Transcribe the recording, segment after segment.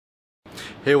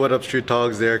Hey, what up, Street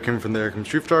Dogs? The Eric from the Eric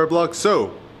Street Photography blog.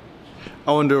 So,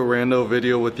 I want to do a rando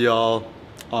video with y'all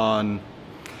on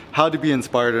how to be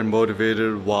inspired and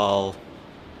motivated while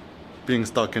being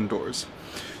stuck indoors.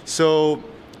 So,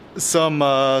 some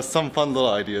fun little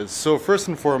ideas. So, first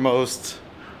and foremost,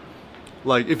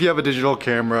 like if you have a digital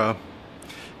camera,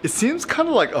 it seems kind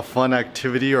of like a fun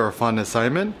activity or a fun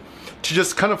assignment to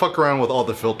just kind of fuck around with all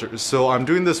the filters. So, I'm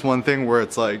doing this one thing where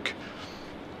it's like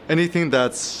anything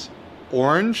that's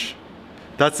orange,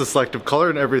 that's the selective color,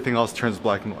 and everything else turns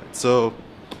black and white. So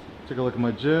take a look at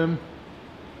my gym,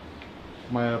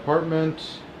 my apartment.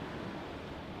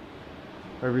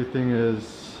 Everything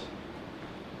is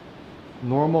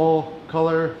normal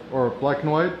color or black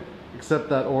and white except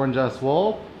that orange ass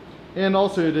wall. And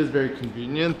also it is very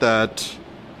convenient that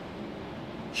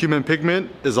human pigment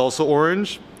is also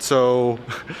orange, so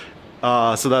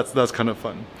so that's kind of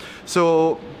fun.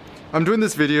 So I'm doing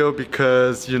this video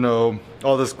because, you know,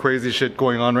 all this crazy shit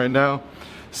going on right now.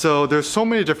 So there's so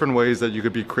many different ways that you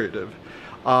could be creative.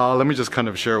 Let me just kind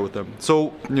of share with them.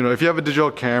 So, you know, if you have a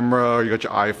digital camera or you got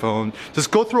your iPhone,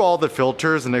 just go through all the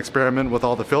filters and experiment with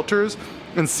all the filters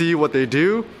and see what they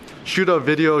do. Shoot a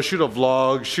video, shoot a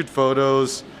vlog, shoot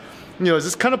photos. You know,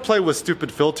 just kind of play with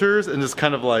stupid filters and just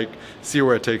kind of like see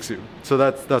where it takes you. So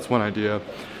that's one idea.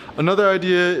 Another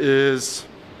idea is,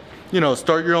 you know,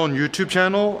 start your own YouTube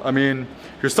channel. I mean,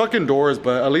 you're stuck indoors,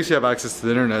 but at least you have access to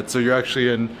the internet, so you're actually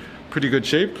in pretty good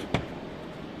shape.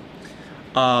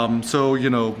 So, you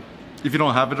know, if you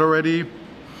don't have it already,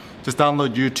 just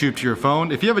download YouTube to your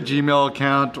phone. If you have a Gmail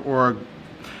account or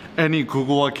any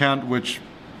Google account, which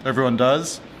everyone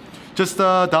does, just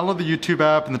download the YouTube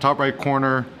app in the top right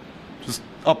corner. Just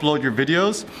upload your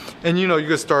videos, and you know, you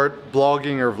can start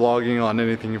blogging or vlogging on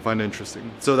anything you find interesting.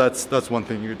 So that's one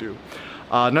thing you could do.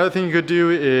 Another thing you could do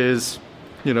is,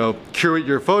 you know, curate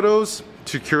your photos.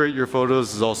 To curate your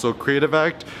photos is also a creative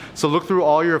act. So look through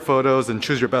all your photos and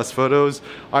choose your best photos.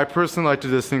 I personally like to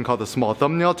do this thing called the small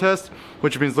thumbnail test,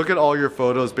 which means look at all your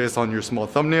photos based on your small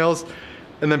thumbnails,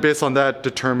 and then based on that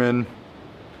determine,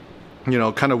 you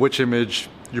know, kind of which image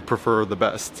you prefer the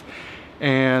best.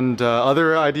 And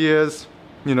other ideas,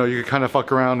 you know, you could kind of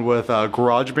fuck around with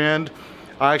GarageBand.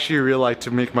 I actually really like to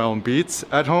make my own beats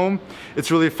at home. It's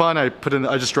really fun. I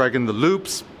just drag in the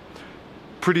loops.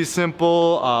 Pretty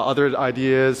simple. Other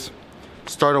ideas: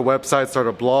 start a website, start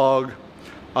a blog.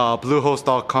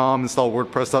 Bluehost.com, install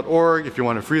WordPress.org if you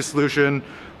want a free solution.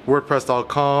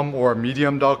 WordPress.com or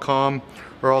Medium.com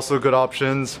are also good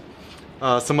options.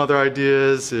 Some other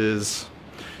ideas is,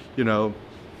 you know,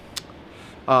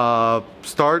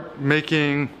 start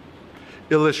making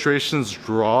illustrations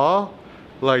raw.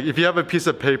 Like if you have a piece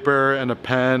of paper and a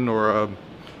pen or a,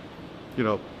 you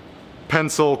know,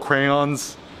 pencil,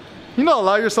 crayons, you know,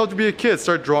 allow yourself to be a kid,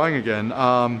 start drawing again.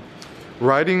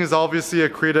 Writing is obviously a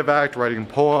creative act, writing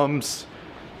poems.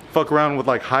 Fuck around with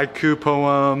like haiku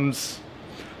poems.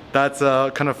 That's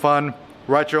kind of fun.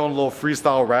 Write your own little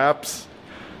freestyle raps.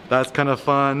 That's kind of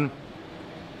fun.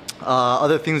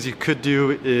 Other things you could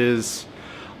do is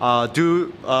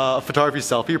do a photography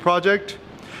selfie project.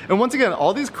 And once again,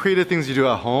 all these creative things you do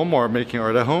at home or making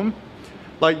art at home,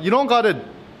 like you don't gotta,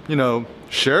 you know,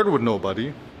 share it with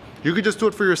nobody. You could just do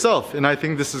it for yourself. And I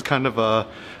think this is kind of a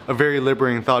very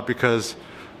liberating thought, because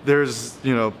there's,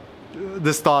 you know,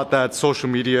 this thought that social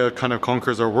media kind of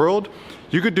conquers our world.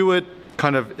 You could do it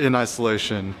kind of in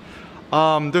isolation.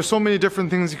 There's so many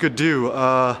different things you could do.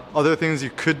 Other things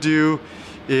you could do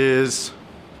is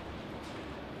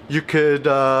you could,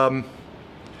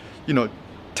 you know,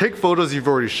 take photos you've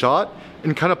already shot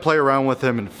and kind of play around with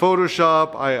them in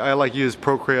Photoshop. I like to use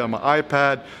Procreate on my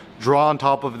iPad. Draw on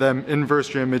top of them,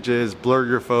 inverse your images, blur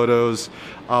your photos,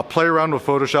 play around with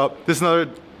Photoshop. This is another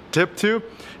tip too.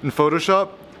 In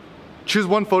Photoshop, choose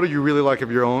one photo you really like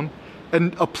of your own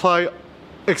and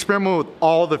experiment with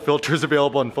all the filters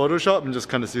available in Photoshop and just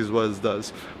kind of see what it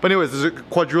does. But anyways, there's a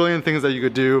quadrillion things that you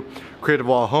could do creative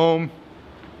while home.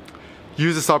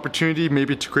 Use this opportunity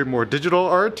maybe to create more digital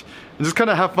art and just kind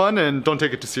of have fun and don't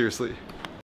take it too seriously.